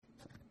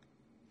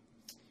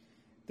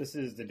This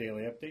is the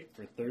daily update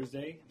for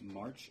Thursday,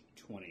 March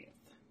 20th.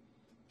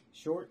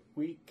 Short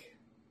week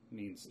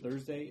means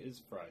Thursday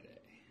is Friday.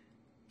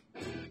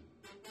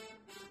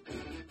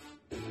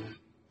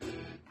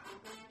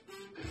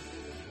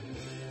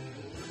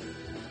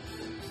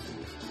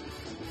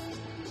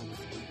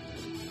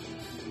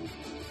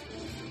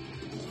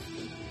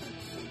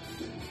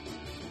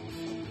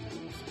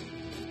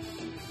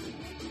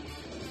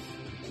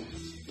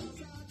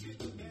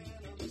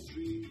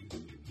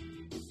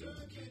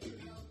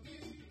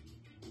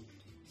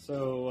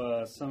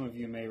 So some of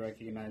you may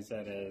recognize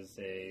that as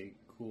a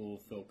cool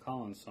Phil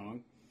Collins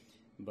song,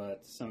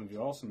 but some of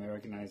you also may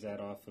recognize that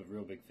off of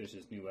Real Big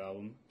Fish's new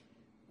album,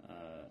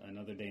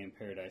 Another Day in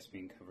Paradise,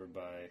 being covered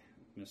by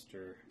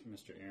Mr.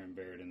 Aaron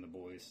Barrett and the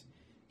Boys,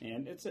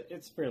 and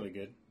it's fairly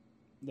good.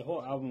 The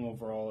whole album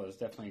overall is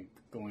definitely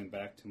going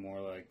back to more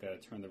like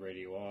Turn the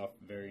Radio Off,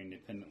 very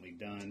independently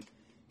done.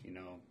 You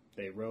know,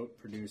 they wrote,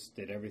 produced,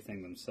 did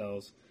everything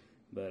themselves,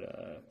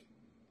 but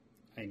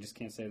I just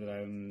can't say that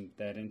I'm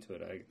that into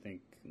it. I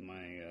think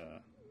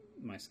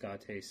my ska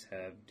tastes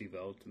have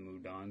developed and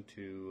moved on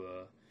to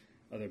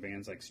other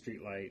bands like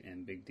Streetlight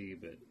and Big D,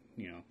 but,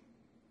 you know,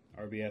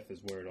 RBF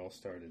is where it all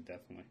started,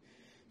 definitely.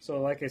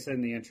 So, like I said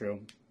in the intro,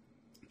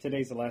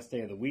 today's the last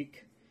day of the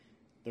week.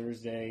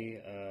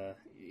 Thursday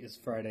is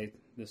Friday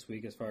this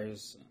week as far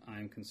as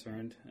I'm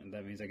concerned, and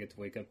that means I get to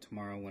wake up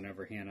tomorrow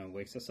whenever Hannah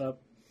wakes us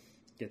up,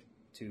 get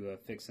to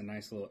fix a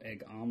nice little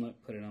egg omelet,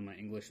 put it on my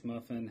English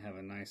muffin, have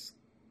a nice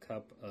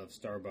cup of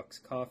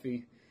Starbucks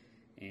coffee,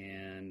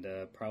 and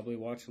probably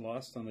watch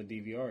Lost on the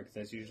DVR, because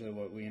that's usually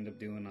what we end up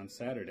doing on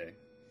Saturday.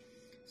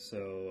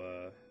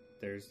 So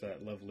there's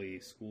that lovely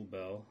school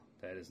bell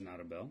that is not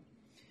a bell.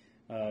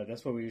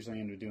 That's what we usually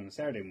end up doing on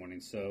Saturday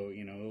morning. So,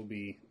 you know, it'll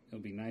be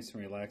nice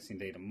and relaxing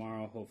day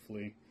tomorrow,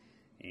 hopefully,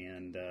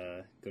 and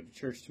go to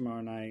church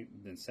tomorrow night.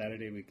 Then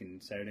Saturday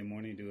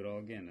morning do it all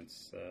again.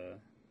 It's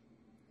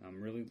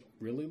I'm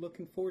really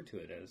looking forward to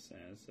it, as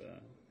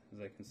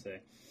I can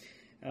say.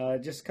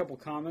 Just a couple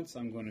comments.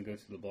 I'm going to go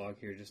to the blog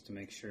here just to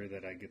make sure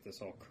that I get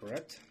this all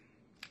correct.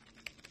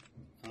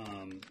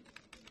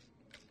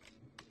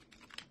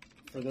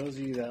 For those of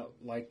you that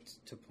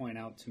liked to point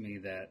out to me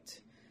that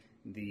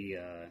the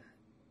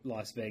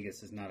Las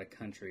Vegas is not a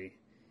country,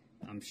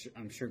 I'm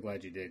sure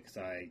glad you did, because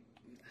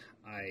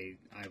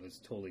I was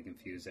totally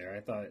confused there.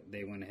 I thought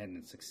they went ahead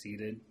and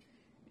succeeded,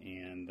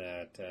 and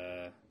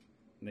that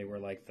they were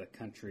like the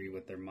country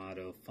with their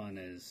motto, fun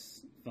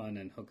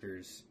and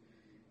hookers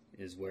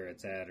is where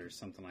it's at, or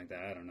something like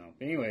that. I don't know.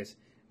 But anyways,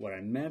 what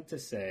I meant to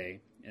say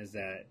is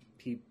that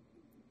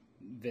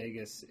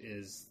Vegas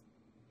is,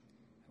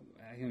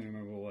 I can't even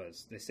remember what it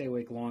was. They stay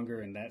awake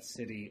longer in that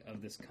city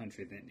of this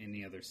country than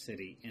any other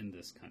city in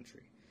this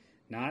country.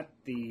 Not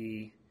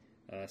the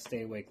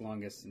stay awake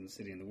longest in the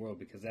city in the world,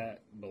 because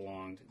that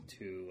belonged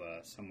to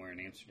somewhere in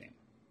Amsterdam.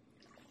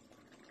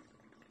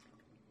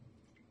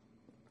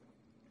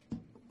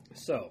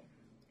 So,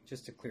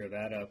 just to clear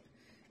that up,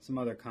 some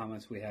other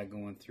comments we had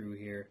going through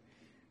here.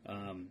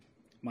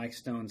 Mike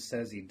Stone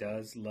says he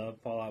does love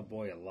Fall Out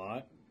Boy a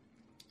lot,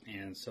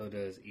 and so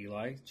does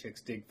Eli.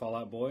 Chicks dig Fall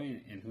Out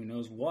Boy, and who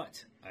knows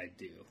what I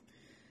do.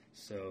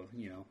 So,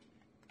 you know,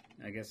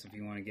 I guess if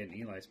you want to get in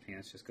Eli's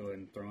pants, just go ahead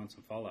and throw on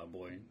some Fall Out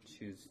Boy, and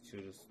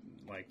she'll just,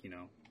 like, you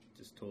know,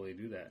 just totally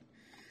do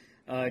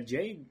that.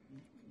 Jade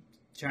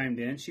chimed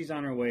in. She's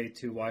on her way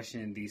to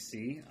Washington,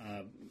 D.C.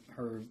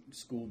 Her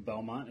school,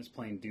 Belmont, is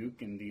playing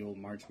Duke in the old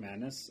March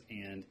Madness,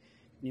 and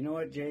you know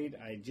what, Jade?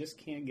 I just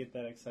can't get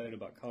that excited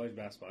about college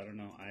basketball. I don't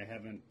know. I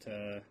haven't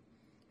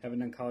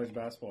done college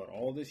basketball at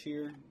all this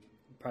year.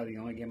 Probably the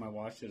only game I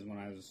watched is when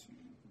I was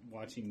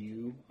watching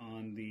you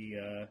on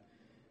the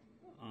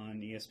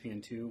on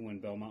ESPN2 when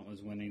Belmont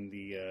was winning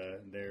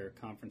their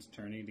conference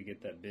tourney to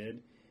get that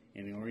bid.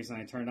 And the only reason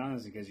I turned on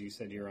is because you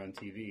said you were on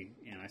TV,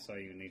 and I saw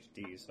you in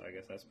HD, so I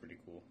guess that's pretty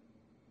cool.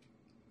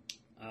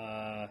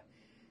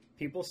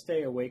 People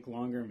stay awake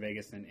longer in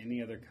Vegas than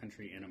any other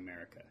country in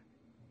America.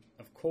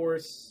 Of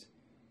course,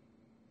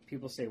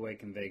 people stay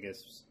awake in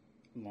Vegas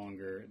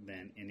longer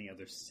than any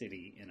other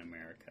city in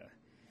America.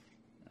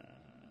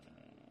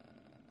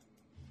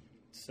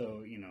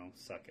 So, you know,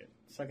 suck it.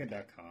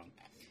 Suckit.com.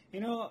 You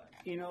know,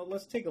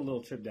 let's take a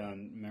little trip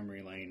down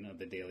memory lane of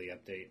the daily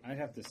update. I'd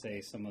have to say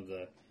some of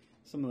the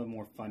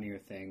more funnier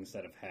things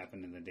that have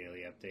happened in the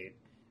daily update.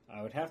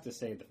 I would have to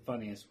say the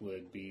funniest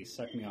would be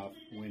Suck Me Off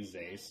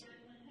Wednesdays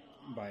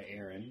by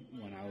Aaron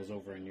when I was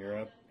over in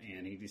Europe,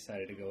 and he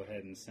decided to go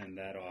ahead and send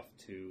that off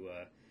to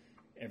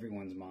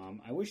everyone's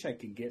mom. I wish I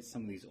could get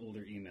some of these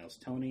older emails.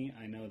 Tony,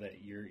 I know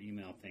that your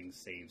email thing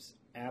saves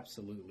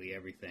absolutely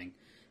everything.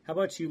 How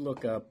about you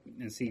look up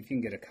and see if you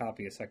can get a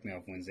copy of Suck Me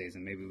Off Wednesdays,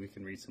 and maybe we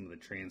can read some of the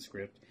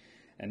transcript.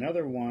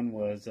 Another one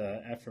was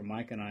after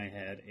Mike and I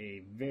had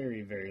a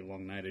very, very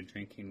long night of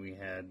drinking, we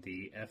had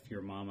the F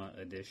Your Mama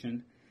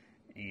edition,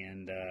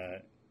 and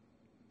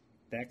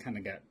that kind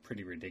of got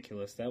pretty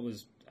ridiculous. That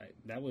was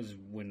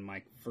when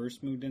Mike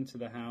first moved into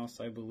the house,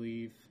 I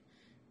believe,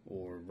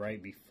 or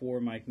right before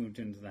Mike moved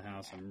into the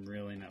house. I'm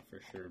really not for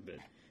sure, but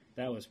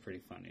that was pretty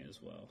funny as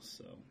well.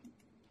 So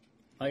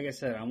like I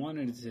said, I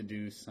wanted to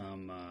do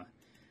some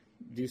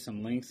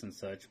links and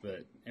such,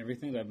 but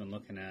everything that I've been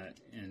looking at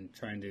and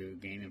trying to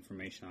gain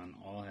information on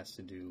all has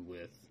to do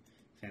with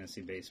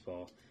fantasy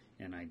baseball,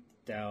 and I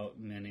doubt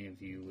many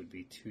of you would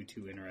be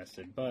too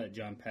interested. But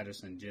John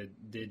Patterson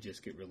did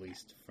just get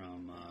released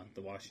from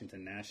the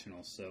Washington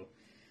Nationals, so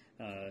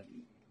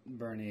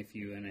Bernie, if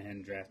you went ahead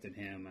and drafted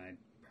him, I'd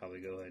probably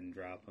go ahead and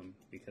drop him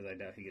because I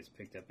doubt he gets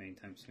picked up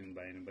anytime soon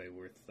by anybody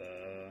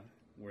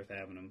worth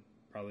having him.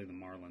 Probably the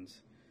Marlins.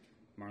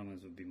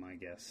 Marlins would be my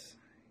guess.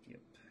 Yep.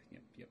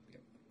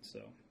 So,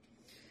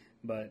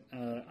 but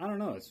I don't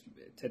know.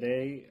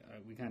 Today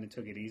we kind of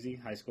took it easy.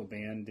 High school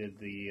band did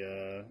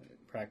the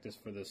practice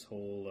for this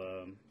whole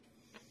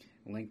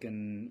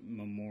Lincoln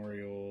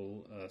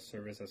Memorial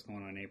service that's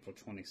going on April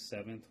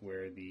 27th,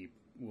 where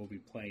we'll be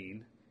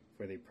playing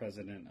for the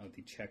President of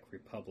the Czech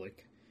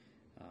Republic.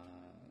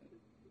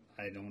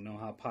 I don't know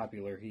how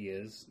popular he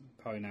is.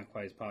 Probably not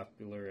quite as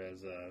popular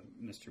as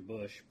Mr.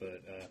 Bush,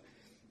 but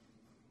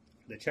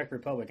the Czech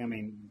Republic, I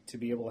mean, to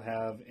be able to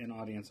have an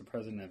audience, a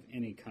president of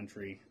any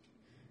country,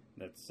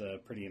 that's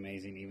pretty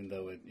amazing, even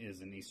though it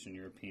is an Eastern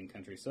European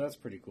country. So that's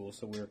pretty cool.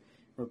 So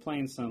we're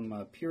playing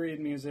some period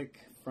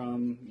music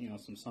from,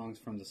 some songs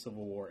from the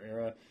Civil War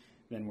era.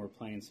 Then we're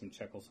playing some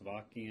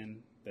Czechoslovakian,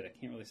 but I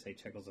can't really say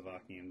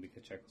Czechoslovakian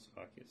because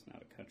Czechoslovakia is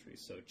not a country.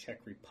 So Czech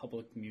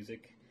Republic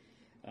music,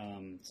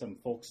 some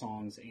folk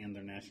songs, and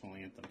their national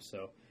anthem.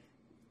 So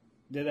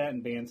did that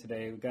in band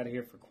today. We got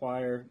here for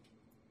choir.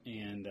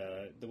 And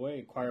the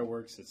way choir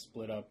works, it's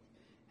split up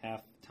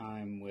half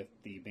time with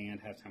the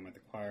band, half time with the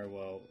choir.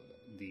 Well,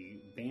 the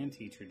band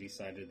teacher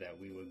decided that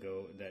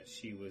that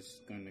she was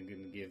going to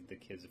give the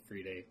kids a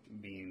free day,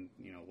 being,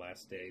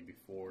 last day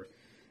before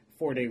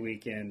 4-day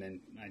weekend, and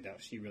I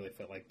doubt she really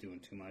felt like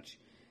doing too much.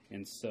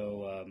 And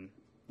so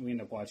we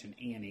ended up watching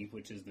Annie,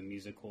 which is the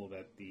musical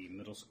that the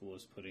middle school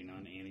is putting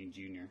on, Annie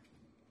Jr.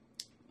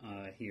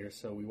 Here.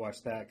 So we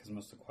watched that because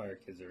most of the choir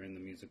kids are in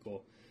the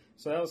musical.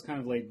 So that was kind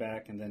of laid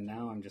back, and then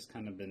now I'm just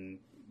kind of been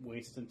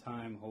wasting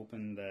time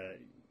hoping that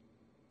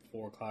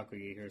 4 o'clock we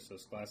get here so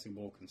Scholastic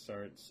Bowl can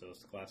start, so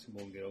Scholastic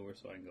Bowl can get over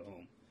so I can go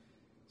home.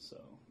 So,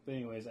 but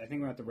anyways, I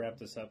think we're going to have to wrap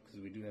this up because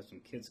we do have some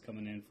kids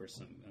coming in for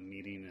a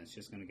meeting, and it's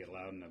just going to get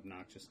loud and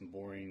obnoxious and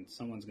boring.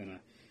 Someone's going to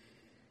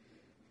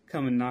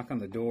come and knock on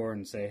the door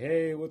and say,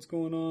 hey, what's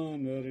going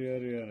on? Yada,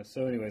 yada, yada.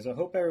 So anyways, I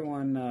hope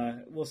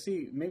everyone, we'll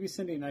see. Maybe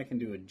Cindy and I can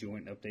do a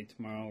joint update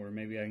tomorrow, or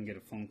maybe I can get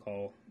a phone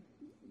call,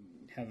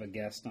 have a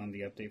guest on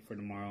the update for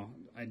tomorrow.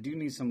 I do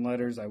need some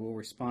letters. I will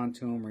respond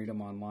to them, read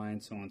them online,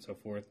 so on and so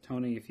forth.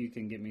 Tony, if you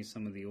can get me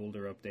some of the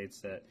older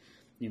updates that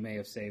you may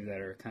have saved that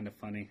are kind of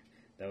funny,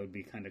 that would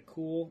be kind of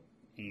cool.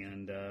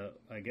 And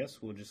I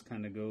guess we'll just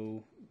kind of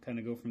go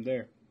from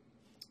there.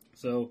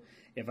 So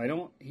if I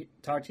don't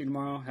talk to you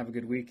tomorrow, have a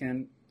good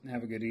weekend.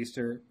 Have a good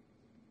Easter.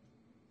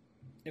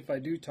 If I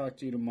do talk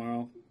to you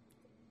tomorrow,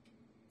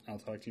 I'll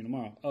talk to you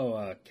tomorrow.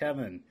 Oh,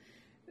 Kevin,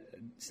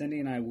 Cindy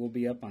and I will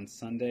be up on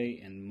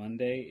Sunday and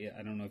Monday.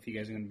 I don't know if you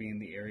guys are going to be in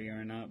the area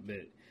or not,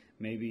 but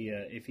maybe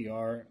if you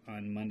are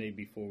on Monday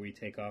before we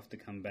take off to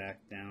come back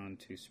down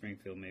to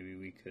Springfield, maybe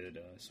we could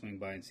swing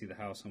by and see the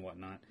house and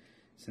whatnot,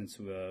 since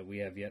we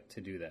have yet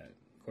to do that.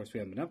 Of course, we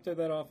haven't been up there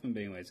that often,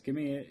 but anyways, give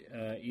me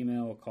an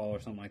email, a call, or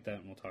something like that,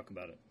 and we'll talk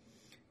about it.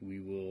 We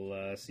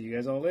will see you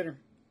guys all later.